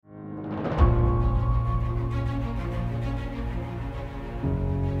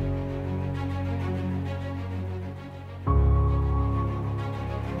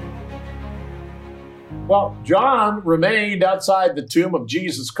Well, John remained outside the tomb of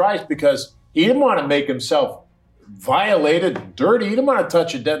Jesus Christ because he didn't want to make himself violated and dirty. He didn't want to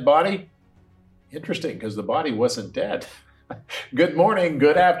touch a dead body. Interesting, because the body wasn't dead. Good morning,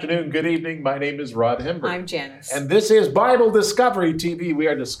 good afternoon, good evening. My name is Rod Hember. I'm Janice. And this is Bible Discovery TV. We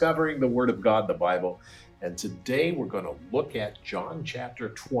are discovering the Word of God, the Bible. And today we're going to look at John chapter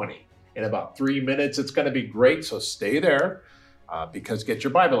 20. In about 3 minutes, it's going to be great, so stay there because get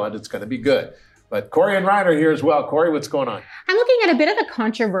your Bible out. It's going to be good. But Corey and Ryan are here as well. Corey, what's going on? I'm looking at a bit of a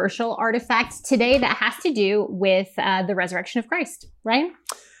controversial artifact today that has to do with the resurrection of Christ, right?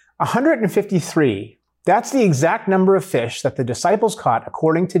 153. That's the exact number of fish that the disciples caught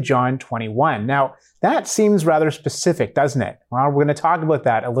according to John 21. Now, that seems rather specific, doesn't it? Well, we're going to talk about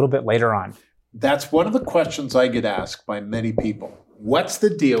that a little bit later on. That's one of the questions I get asked by many people. What's the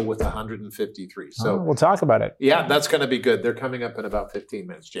deal with 153? So we'll talk about it. Yeah, that's going to be good. They're coming up in about 15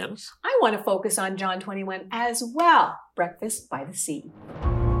 minutes. Janice? I want to focus on John 21 as well. Breakfast by the sea.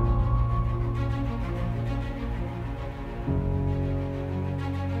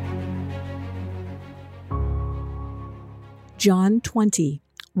 John 20,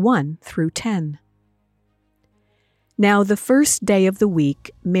 1 through 10. Now the first day of the week,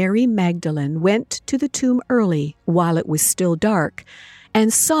 Mary Magdalene went to the tomb early, while it was still dark,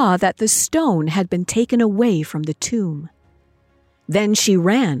 and saw that the stone had been taken away from the tomb. Then she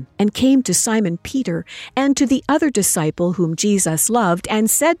ran and came to Simon Peter and to the other disciple whom Jesus loved, and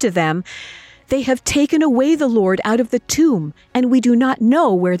said to them, "They have taken away the Lord out of the tomb, and we do not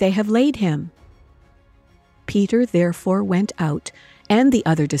know where they have laid him." Peter therefore went out, and the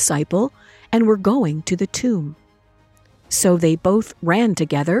other disciple, and were going to the tomb. So they both ran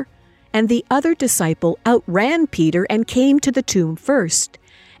together, and the other disciple outran Peter and came to the tomb first.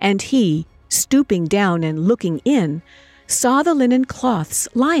 And he, stooping down and looking in, saw the linen cloths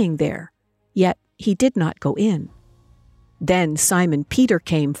lying there, yet he did not go in. Then Simon Peter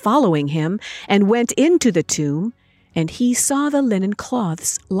came following him, and went into the tomb, and he saw the linen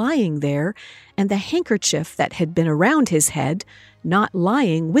cloths lying there, and the handkerchief that had been around his head, not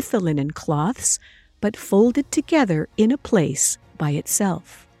lying with the linen cloths, but folded together in a place by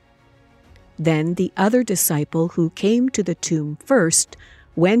itself. Then the other disciple who came to the tomb first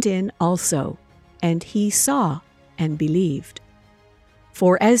went in also, and he saw and believed.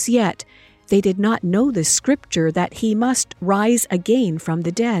 For as yet they did not know the scripture that he must rise again from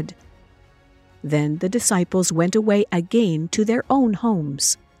the dead. Then the disciples went away again to their own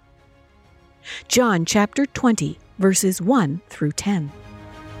homes. John chapter 20, verses 1 through 10.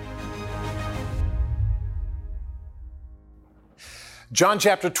 John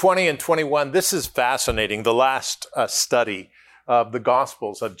chapter 20 and 21, this is fascinating, the last study of the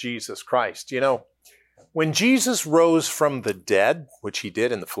Gospels of Jesus Christ. You know, when Jesus rose from the dead, which he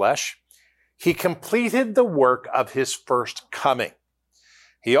did in the flesh, he completed the work of his first coming.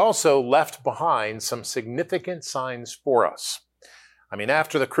 He also left behind some significant signs for us. I mean,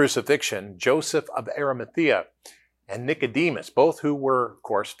 after the crucifixion, Joseph of Arimathea and Nicodemus, both who were, of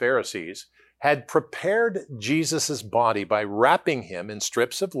course, Pharisees, had prepared Jesus' body by wrapping him in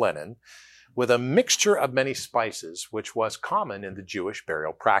strips of linen with a mixture of many spices, which was common in the Jewish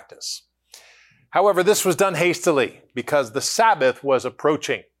burial practice. However, this was done hastily because the Sabbath was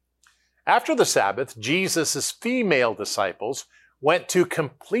approaching. After the Sabbath, Jesus' female disciples went to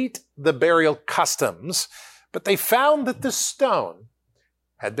complete the burial customs, but they found that the stone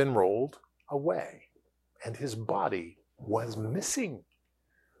had been rolled away and his body was missing.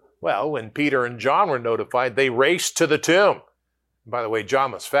 Well, when Peter and John were notified, they raced to the tomb. By the way,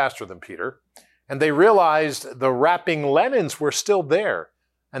 John was faster than Peter. And they realized the wrapping linens were still there,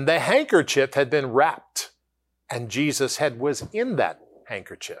 and the handkerchief had been wrapped, and Jesus' head was in that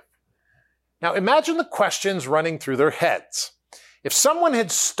handkerchief. Now imagine the questions running through their heads. If someone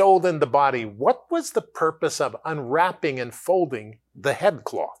had stolen the body, what was the purpose of unwrapping and folding the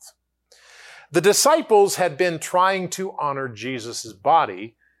headcloth? The disciples had been trying to honor Jesus'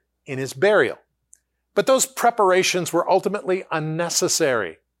 body in his burial, but those preparations were ultimately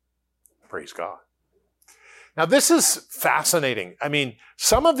unnecessary. Praise God. Now, this is fascinating. I mean,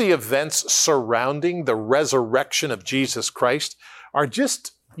 some of the events surrounding the resurrection of Jesus Christ are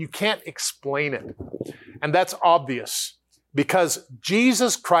just, you can't explain it. And that's obvious because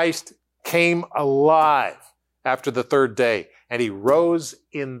Jesus Christ came alive after the third day and he rose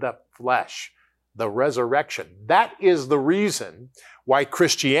in the flesh. The resurrection. That is the reason why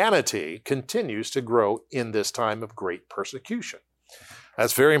Christianity continues to grow in this time of great persecution.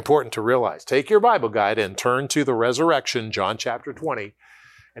 That's very important to realize. Take your Bible guide and turn to the resurrection, John chapter 20.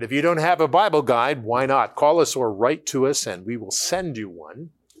 And if you don't have a Bible guide, why not? Call us or write to us and we will send you one.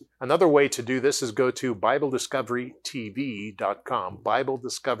 Another way to do this is go to BibleDiscoveryTV.com.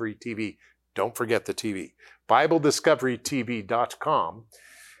 BibleDiscoveryTV. Don't forget the TV. BibleDiscoveryTV.com,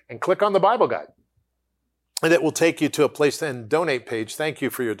 and click on the Bible Guide. And it will take you to a place and donate page. Thank you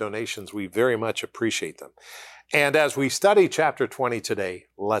for your donations. We very much appreciate them. And as we study chapter 20 today,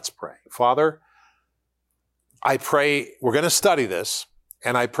 let's pray. Father, I pray we're going to study this,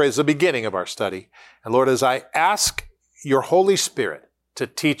 and I pray it's the beginning of our study. And Lord, as I ask your Holy Spirit to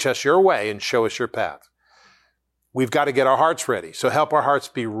teach us your way and show us your path, we've got to get our hearts ready. So help our hearts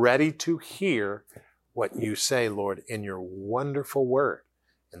be ready to hear what you say, Lord, in your wonderful word.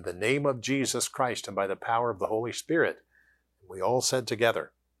 In the name of Jesus Christ and by the power of the Holy Spirit, we all said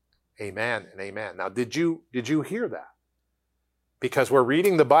together, amen and amen. Now, did you hear that? Because we're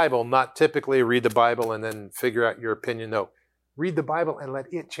reading the Bible, not typically read the Bible and then figure out your opinion. No, read the Bible and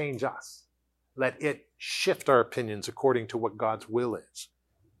let it change us. Let it shift our opinions according to what God's will is.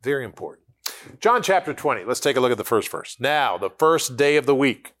 Very important. John chapter 20, let's take a look at the first verse. Now, the first day of the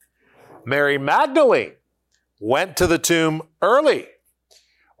week, Mary Magdalene went to the tomb early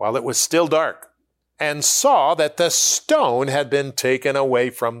while it was still dark and saw that the stone had been taken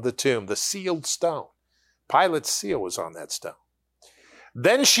away from the tomb, the sealed stone. Pilate's seal was on that stone.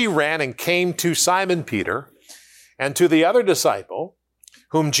 Then she ran and came to Simon Peter and to the other disciple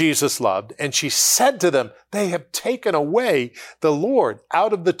whom Jesus loved, and she said to them, "They have taken away the Lord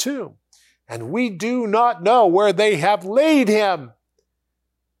out of the tomb, and we do not know where they have laid him."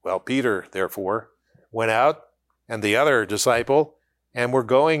 Well, Peter, therefore, went out, and the other disciple, and were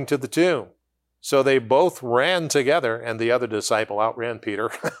going to the tomb. So they both ran together, and the other disciple outran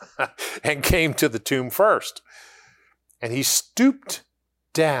Peter and came to the tomb first. And he stooped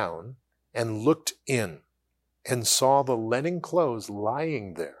down and looked in and saw the linen clothes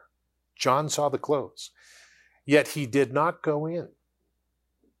lying there. John saw the clothes, yet he did not go in.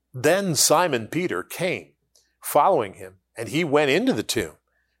 Then Simon Peter came, following him, and he went into the tomb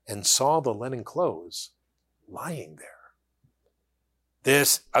and saw the linen clothes lying there.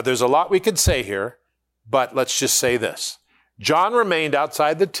 There's a lot we could say here, but let's just say this. John remained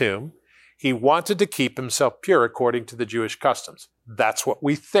outside the tomb. He wanted to keep himself pure according to the Jewish customs. That's what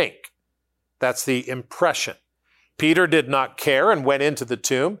we think. That's the impression. Peter did not care and went into the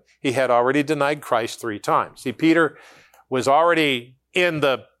tomb. He had already denied Christ 3 times. See, Peter was already in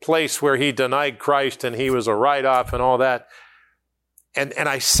the place where he denied Christ and he was a write-off and all that. And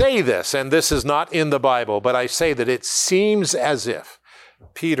I say this, and this is not in the Bible, but I say that it seems as if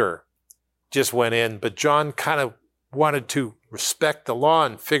Peter just went in, but John kind of wanted to respect the law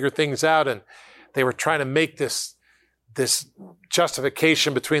and figure things out, and they were trying to make this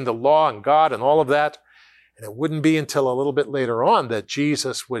justification between the law and God and all of that. And it wouldn't be until a little bit later on that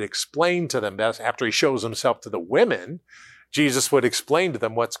Jesus would explain to them, after he shows himself to the women, Jesus would explain to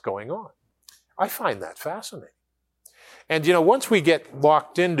them what's going on. I find that fascinating. And, once we get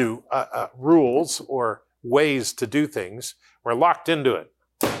locked into rules or ways to do things, we're locked into it.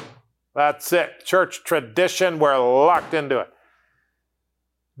 That's it. Church tradition, we're locked into it.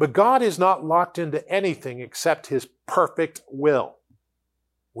 But God is not locked into anything except his perfect will.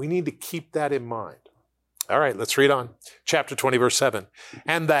 We need to keep that in mind. All right, let's read on. Chapter 20, verse 7.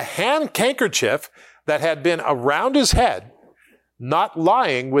 And the handkerchief that had been around his head, not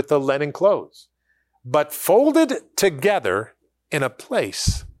lying with the linen clothes, but folded together in a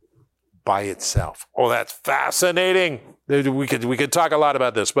place by itself. Oh, that's fascinating. We could talk a lot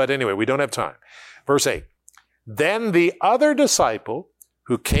about this, but anyway, we don't have time. Verse 8. Then the other disciple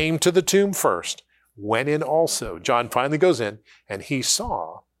who came to the tomb first went in also. John finally goes in, and he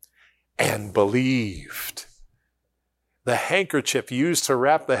saw and believed. The handkerchief used to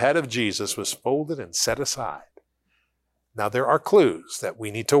wrap the head of Jesus was folded and set aside. Now, there are clues that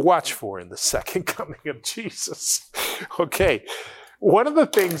we need to watch for in the second coming of Jesus. Okay, one of the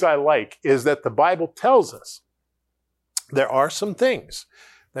things I like is that the Bible tells us there are some things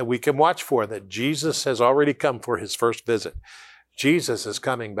that we can watch for, that Jesus has already come for his first visit. Jesus is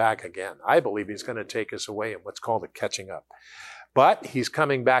coming back again. I believe he's going to take us away in what's called a catching up. But he's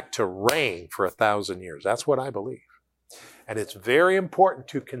coming back to reign for 1,000 years. That's what I believe. And it's very important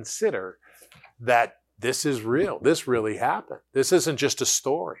to consider that this is real. This really happened. This isn't just a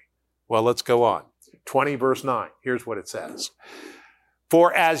story. Well, let's go on. 20 verse 9. Here's what it says.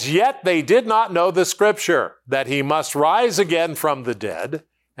 For as yet they did not know the scripture, that he must rise again from the dead.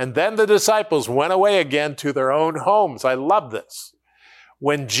 And then the disciples went away again to their own homes. I love this.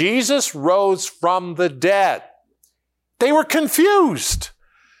 When Jesus rose from the dead, they were confused.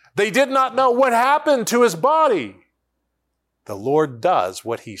 They did not know what happened to his body. The Lord does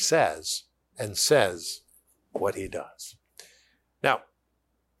what he says and says what he does. Now,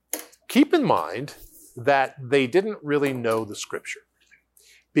 keep in mind that they didn't really know the scripture,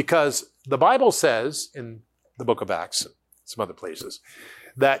 because the Bible says in the book of Acts and some other places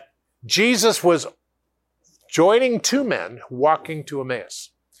that Jesus was joining two men walking to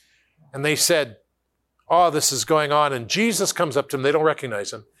Emmaus. And they said, oh, this is going on. And Jesus comes up to them. They don't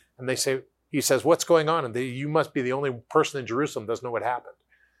recognize him. And he says, what's going on? And you must be the only person in Jerusalem who doesn't know what happened.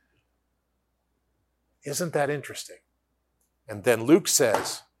 Isn't that interesting? And then Luke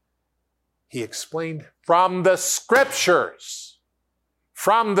says, he explained from the scriptures,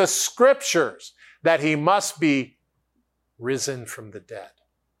 that he must be risen from the dead.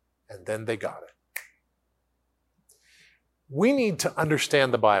 And then they got it. We need to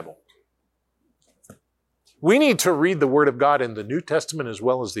understand the Bible. We need to read the Word of God in the New Testament as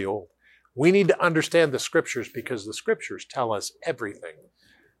well as the Old. We need to understand the Scriptures because the Scriptures tell us everything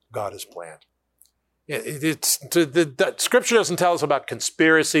God has planned. The Scripture doesn't tell us about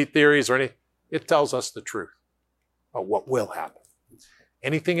conspiracy theories or anything. It tells us the truth of what will happen.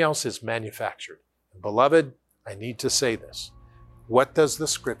 Anything else is manufactured. Beloved, I need to say this. What does the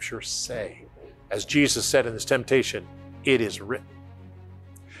Scripture say? As Jesus said in his temptation, it is written.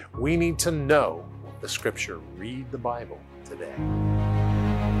 We need to know the Scripture. Read the Bible today.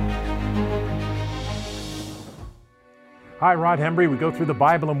 Hi, Rod Hembry. We go through the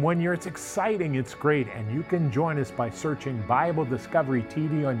Bible in 1 year. It's exciting. It's great. And you can join us by searching Bible Discovery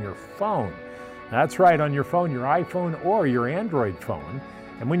TV on your phone. That's right, on your phone, your iPhone or your Android phone.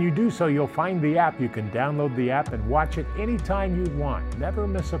 And when you do so, you'll find the app. You can download the app and watch it anytime you want. Never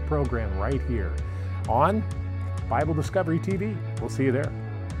miss a program right here on Bible Discovery TV. We'll see you there.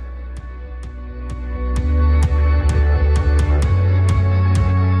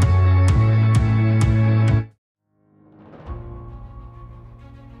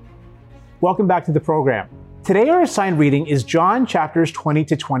 Welcome back to the program. Today our assigned reading is John chapters 20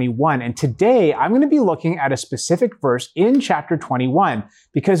 to 21, and today I'm going to be looking at a specific verse in chapter 21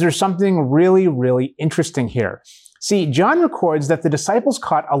 because there's something really, really interesting here. See, John records that the disciples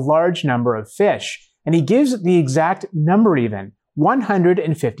caught a large number of fish, and he gives the exact number even,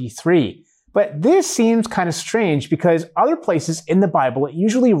 153. But this seems kind of strange because other places in the Bible it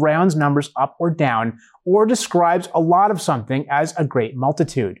usually rounds numbers up or down or describes a lot of something as a great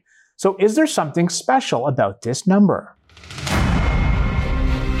multitude. So is there something special about this number?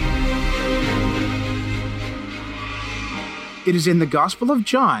 It is in the Gospel of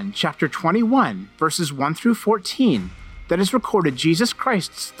John, chapter 21, verses 1 through 14, that is recorded Jesus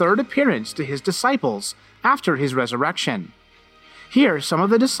Christ's third appearance to his disciples after his resurrection. Here, some of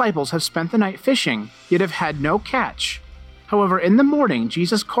the disciples have spent the night fishing, yet have had no catch. However, in the morning,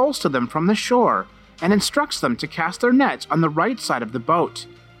 Jesus calls to them from the shore and instructs them to cast their nets on the right side of the boat.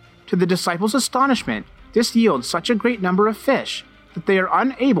 To the disciples' astonishment, this yields such a great number of fish that they are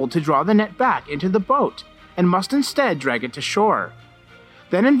unable to draw the net back into the boat and must instead drag it to shore.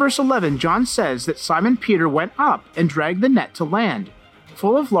 Then in verse 11, John says that Simon Peter went up and dragged the net to land,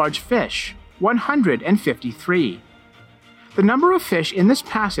 full of large fish, 153. The number of fish in this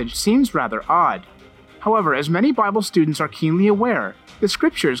passage seems rather odd. However, as many Bible students are keenly aware, the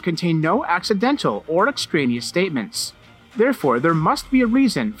Scriptures contain no accidental or extraneous statements. Therefore, there must be a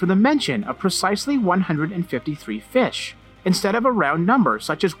reason for the mention of precisely 153 fish, instead of a round number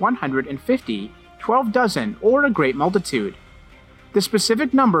such as 150, 12 dozen, or a great multitude. The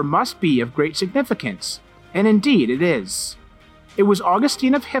specific number must be of great significance, and indeed it is. It was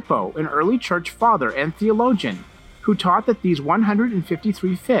Augustine of Hippo, an early church father and theologian, who taught that these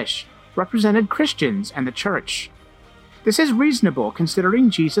 153 fish represented Christians and the church. This is reasonable considering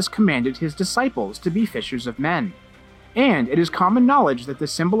Jesus commanded his disciples to be fishers of men. And it is common knowledge that the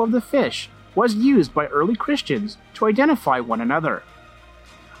symbol of the fish was used by early Christians to identify one another.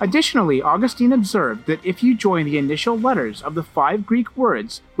 Additionally, Augustine observed that if you join the initial letters of the 5 Greek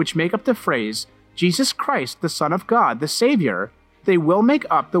words which make up the phrase, Jesus Christ, the Son of God, the Savior, they will make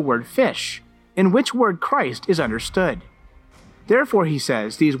up the word fish, in which word Christ is understood. Therefore, he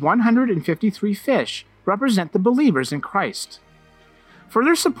says, these 153 fish represent the believers in Christ.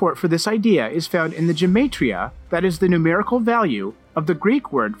 Further support for this idea is found in the gematria, that is the numerical value of the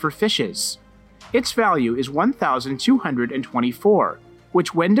Greek word for fishes. Its value is 1,224,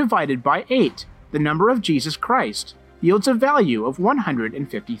 which when divided by 8, the number of Jesus Christ, yields a value of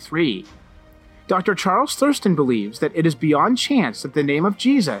 153. Dr. Charles Thurston believes that it is beyond chance that the name of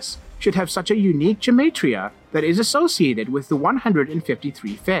Jesus should have such a unique gematria that is associated with the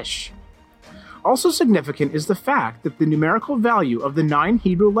 153 fish. Also significant is the fact that the numerical value of the 9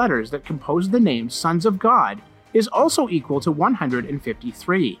 Hebrew letters that compose the name Sons of God is also equal to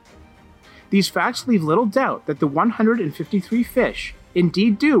 153. These facts leave little doubt that the 153 fish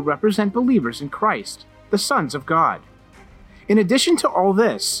indeed do represent believers in Christ, the sons of God. In addition to all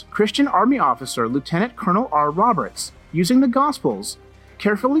this, Christian Army officer Lieutenant Colonel R. Roberts, using the Gospels,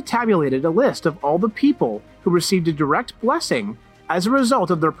 carefully tabulated a list of all the people who received a direct blessing as a result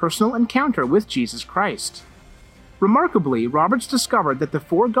of their personal encounter with Jesus Christ. Remarkably, Roberts discovered that the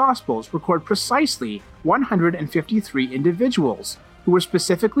four Gospels record precisely 153 individuals who were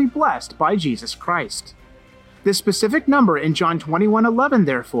specifically blessed by Jesus Christ. This specific number in John 21:11,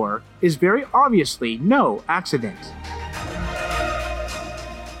 therefore, is very obviously no accident.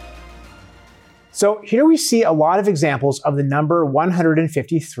 So here we see a lot of examples of the number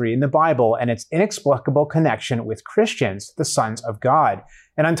 153 in the Bible and its inexplicable connection with Christians, the sons of God.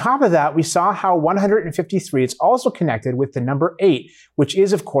 And on top of that, we saw how 153 is also connected with the number 8, which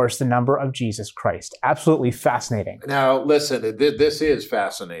is, of course, the number of Jesus Christ. Absolutely fascinating. Now, listen, this is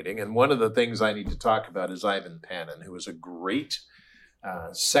fascinating. And one of the things I need to talk about is Ivan Panin, who was a great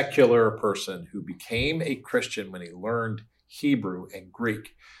secular person who became a Christian when he learned Hebrew and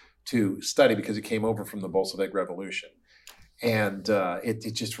Greek to study because he came over from the Bolshevik Revolution. And it's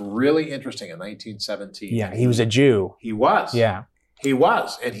just really interesting. In 1917. Yeah, he was a Jew. He was. Yeah. He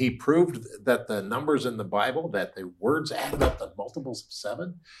was. And he proved that the numbers in the Bible, that the words added up to multiples of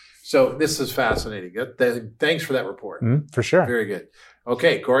 7. So this is fascinating. Thanks for that report. For sure. Very good.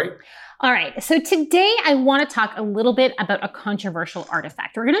 Okay, Corey. All right, so today I want to talk a little bit about a controversial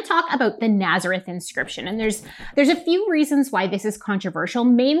artifact. We're going to talk about the Nazareth inscription, and there's a few reasons why this is controversial,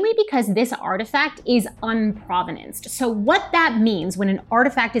 mainly because this artifact is unprovenanced. So what that means when an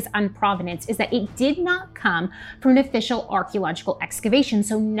artifact is unprovenanced is that it did not come from an official archaeological excavation,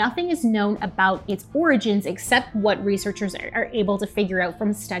 so nothing is known about its origins except what researchers are able to figure out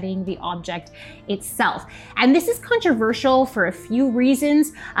from studying the object itself. And this is controversial for a few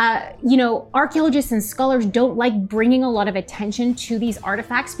reasons. Archaeologists and scholars don't like bringing a lot of attention to these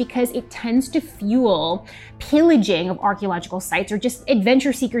artifacts because it tends to fuel pillaging of archaeological sites or just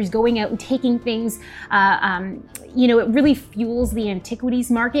adventure seekers going out and taking things. It really fuels the antiquities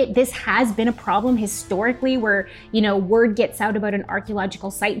market. This has been a problem historically where, word gets out about an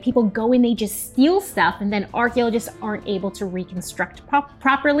archaeological site and people go and they just steal stuff and then archaeologists aren't able to reconstruct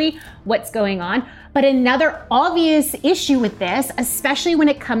properly what's going on. But another obvious issue with this, especially when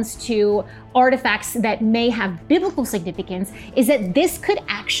it comes to artifacts that may have biblical significance, is that this could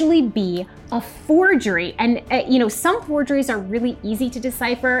actually be a forgery. And, some forgeries are really easy to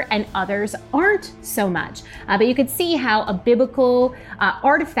decipher and others aren't so much. But you could see how a biblical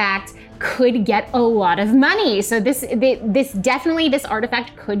artifact could get a lot of money. So this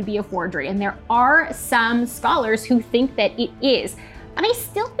artifact could be a forgery. And there are some scholars who think that it is. But I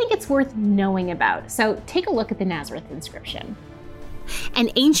still think it's worth knowing about. So take a look at the Nazareth inscription. An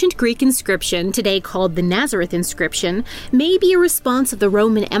ancient Greek inscription, today called the Nazareth inscription, may be a response of the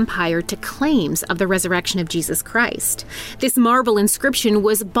Roman Empire to claims of the resurrection of Jesus Christ. This marble inscription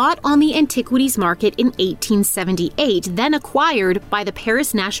was bought on the antiquities market in 1878, then acquired by the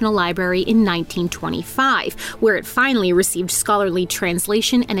Paris National Library in 1925, where it finally received scholarly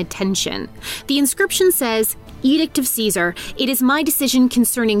translation and attention. The inscription says, "Edict of Caesar, it is my decision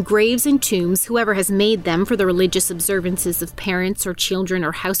concerning graves and tombs, whoever has made them for the religious observances of parents or children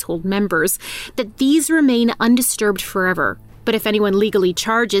or household members, that these remain undisturbed forever. But if anyone legally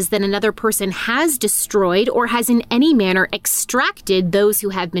charges that another person has destroyed or has in any manner extracted those who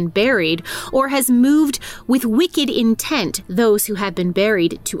have been buried, or has moved with wicked intent those who have been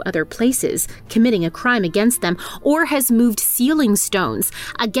buried to other places, committing a crime against them, or has moved sealing stones,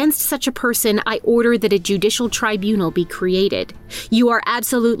 against such a person I order that a judicial tribunal be created. You are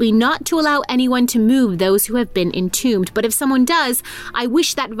absolutely not to allow anyone to move those who have been entombed, but if someone does, I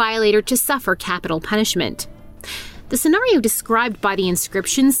wish that violator to suffer capital punishment." The scenario described by the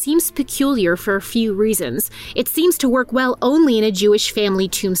inscription seems peculiar for a few reasons. It seems to work well only in a Jewish family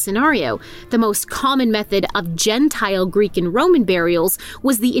tomb scenario. The most common method of Gentile Greek and Roman burials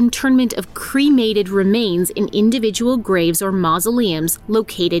was the internment of cremated remains in individual graves or mausoleums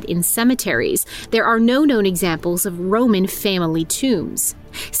located in cemeteries. There are no known examples of Roman family tombs.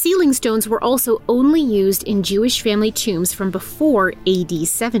 Sealing stones were also only used in Jewish family tombs from before AD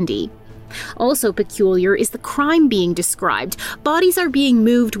 70. Also peculiar is the crime being described. Bodies are being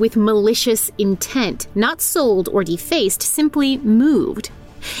moved with malicious intent, not sold or defaced, simply moved.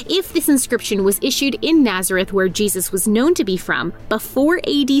 If this inscription was issued in Nazareth, where Jesus was known to be from, before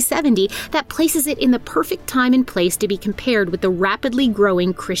AD 70, that places it in the perfect time and place to be compared with the rapidly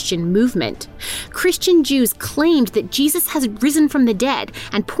growing Christian movement. Christian Jews claimed that Jesus has risen from the dead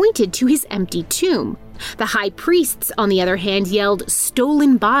and pointed to his empty tomb. The high priests, on the other hand, yelled,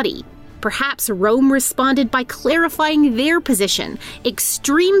 "Stolen body." Perhaps Rome responded by clarifying their position,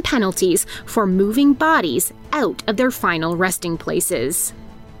 extreme penalties for moving bodies out of their final resting places.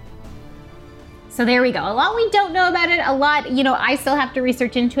 So there we go. A lot we don't know about it. A lot, I still have to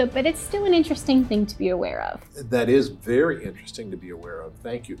research into it, but it's still an interesting thing to be aware of. That is very interesting to be aware of.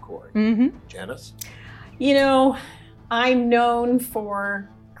 Thank you, Corey. Mm-hmm. Janice? I'm known for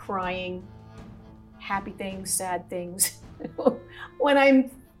crying happy things, sad things, when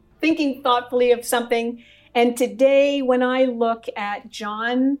I'm thinking thoughtfully of something. And today, when I look at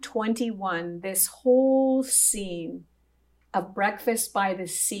John 21, this whole scene of breakfast by the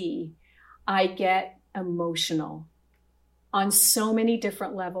sea, I get emotional on so many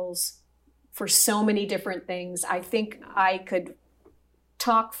different levels for so many different things. I think I could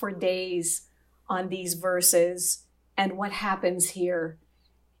talk for days on these verses and what happens here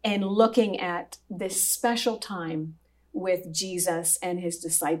and looking at this special time with Jesus and his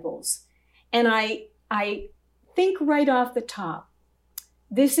disciples. And I think right off the top,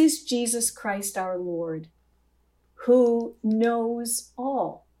 this is Jesus Christ our Lord, who knows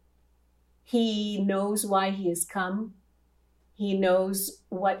all. He knows why he has come. He knows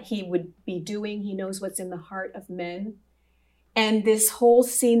what he would be doing. He knows what's in the heart of men. And this whole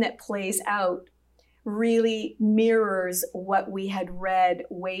scene that plays out really mirrors what we had read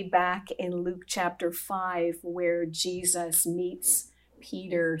way back in Luke chapter 5, where Jesus meets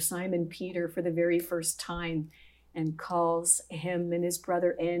Peter, Simon Peter, for the very first time and calls him and his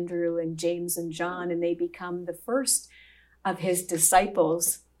brother Andrew and James and John, and they become the first of his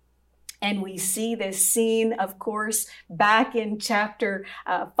disciples. And we see this scene, of course, back in chapter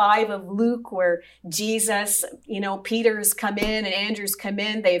 5 of Luke, where Jesus, Peter's come in and Andrew's come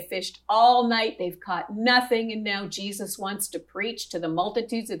in. They've fished all night. They've caught nothing. And now Jesus wants to preach to the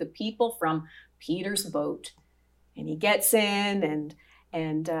multitudes of the people from Peter's boat. And he gets in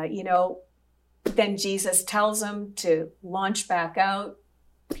and then Jesus tells him to launch back out.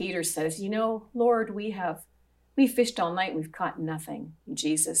 Peter says, Lord, we fished all night. We've caught nothing. And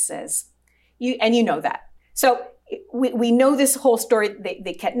Jesus says, you know that. So we know this whole story.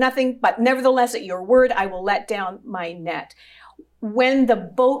 They kept nothing, but nevertheless, at your word, I will let down my net. When the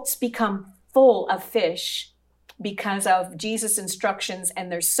boats become full of fish because of Jesus' instructions,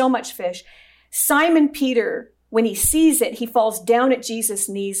 and there's so much fish, Simon Peter, when he sees it, he falls down at Jesus'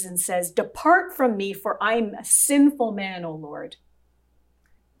 knees and says, "Depart from me, for I'm a sinful man, O Lord."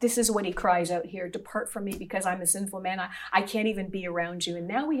 This is what he cries out here: "Depart from me, because I'm a sinful man. I can't even be around you." And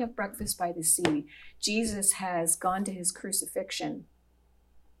now we have breakfast by the sea. Jesus has gone to his crucifixion.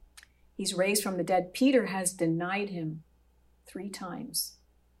 He's raised from the dead. Peter has denied him 3 times.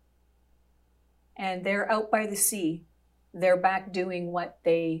 And they're out by the sea. They're back doing what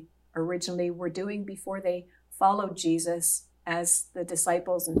they originally were doing before they followed Jesus as the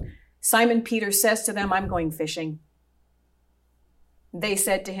disciples. And Simon Peter says to them, "I'm going fishing." They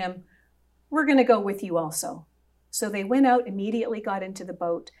said to him, "We're going to go with you also." So they went out, immediately got into the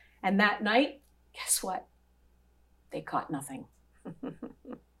boat. And that night, guess what? They caught nothing.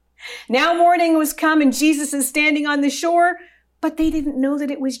 Now morning was come and Jesus is standing on the shore, but they didn't know that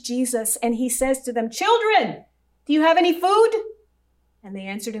it was Jesus. And he says to them, "Children, do you have any food?" And they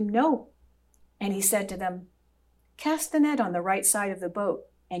answered him, "No." And he said to them, "Cast the net on the right side of the boat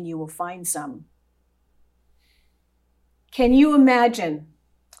and you will find some." Can you imagine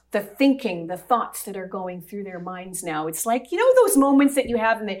the thinking, the thoughts that are going through their minds now? It's like, those moments that you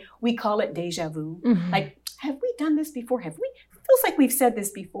have, and we call it deja vu. Mm-hmm. Like, have we done this before? It feels like we've said this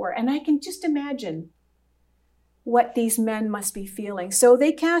before. And I can just imagine what these men must be feeling. So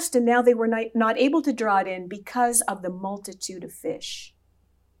they cast, and now they were not able to draw it in because of the multitude of fish.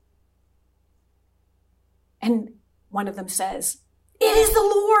 And one of them says, "It is the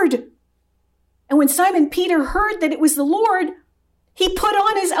Lord." And when Simon Peter heard that it was the Lord, he put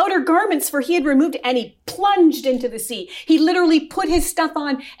on his outer garments, for he had removed, and he plunged into the sea. He literally put his stuff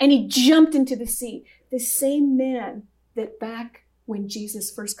on and he jumped into the sea. The same man that back when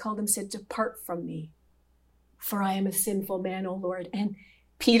Jesus first called him said, "Depart from me, for I am a sinful man, O Lord." And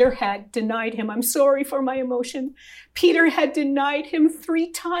Peter had denied him. I'm sorry for my emotion. Peter had denied him 3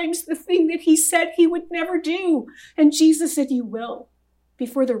 times the thing that he said he would never do. And Jesus said, "You will.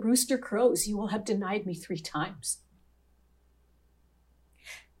 Before the rooster crows, you will have denied me 3 times.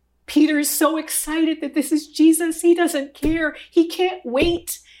 Peter is so excited that this is Jesus. He doesn't care. He can't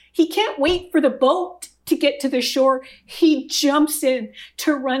wait. He can't wait for the boat to get to the shore. He jumps in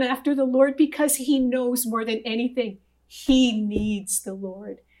to run after the Lord because he knows more than anything he needs the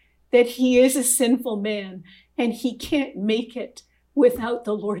Lord, that he is a sinful man and he can't make it without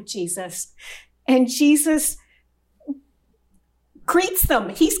the Lord Jesus. And Jesus greets them.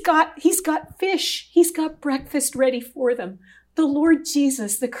 He's got fish. He's got breakfast ready for them. The Lord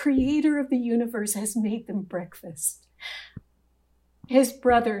Jesus, the creator of the universe, has made them breakfast. His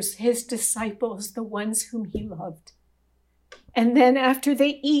brothers, his disciples, the ones whom he loved. And then after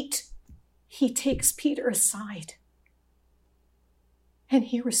they eat, he takes Peter aside and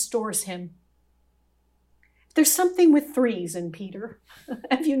he restores him. There's something with threes in Peter.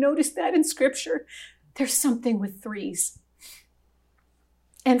 Have you noticed that in Scripture? There's something with threes.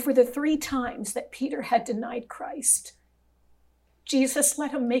 And for the 3 times that Peter had denied Christ, Jesus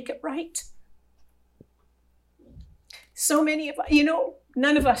let him make it right. So many of us,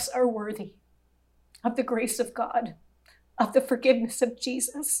 none of us are worthy of the grace of God, of the forgiveness of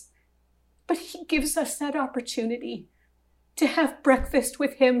Jesus. But he gives us that opportunity to have breakfast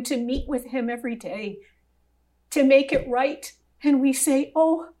with him, to meet with him every day, to make it right. And we say,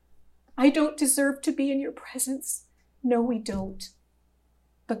 oh, I don't deserve to be in your presence. No, we don't.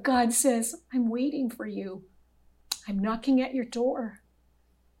 But God says, I'm waiting for you. I'm knocking at your door.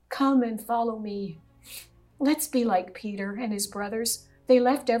 Come and follow me. Let's be like Peter and his brothers. They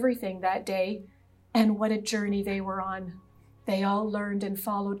left everything that day, and what a journey they were on. They all learned and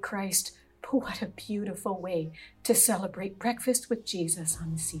followed Christ. But what a beautiful way to celebrate breakfast with Jesus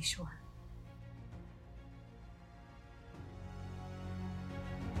on the seashore.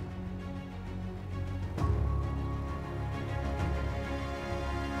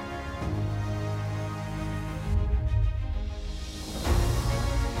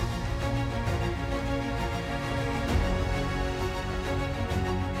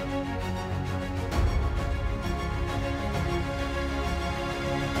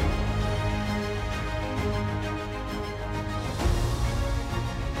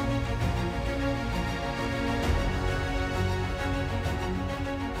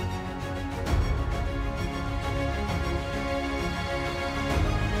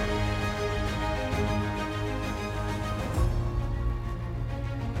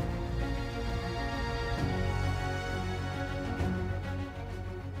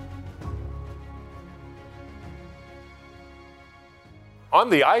 On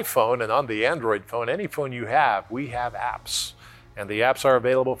the iPhone and on the Android phone, any phone you have, we have apps. And the apps are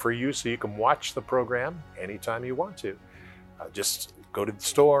available for you so you can watch the program anytime you want to. Just go to the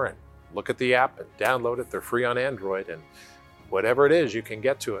store and look at the app and download it. They're free on Android, and whatever it is, you can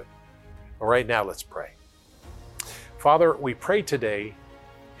get to it. All right, now let's pray. Father, we pray today,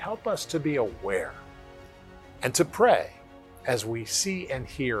 help us to be aware and to pray as we see and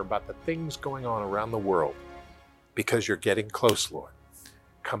hear about the things going on around the world, because you're getting close, Lord.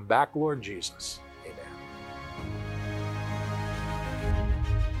 Come back, Lord Jesus.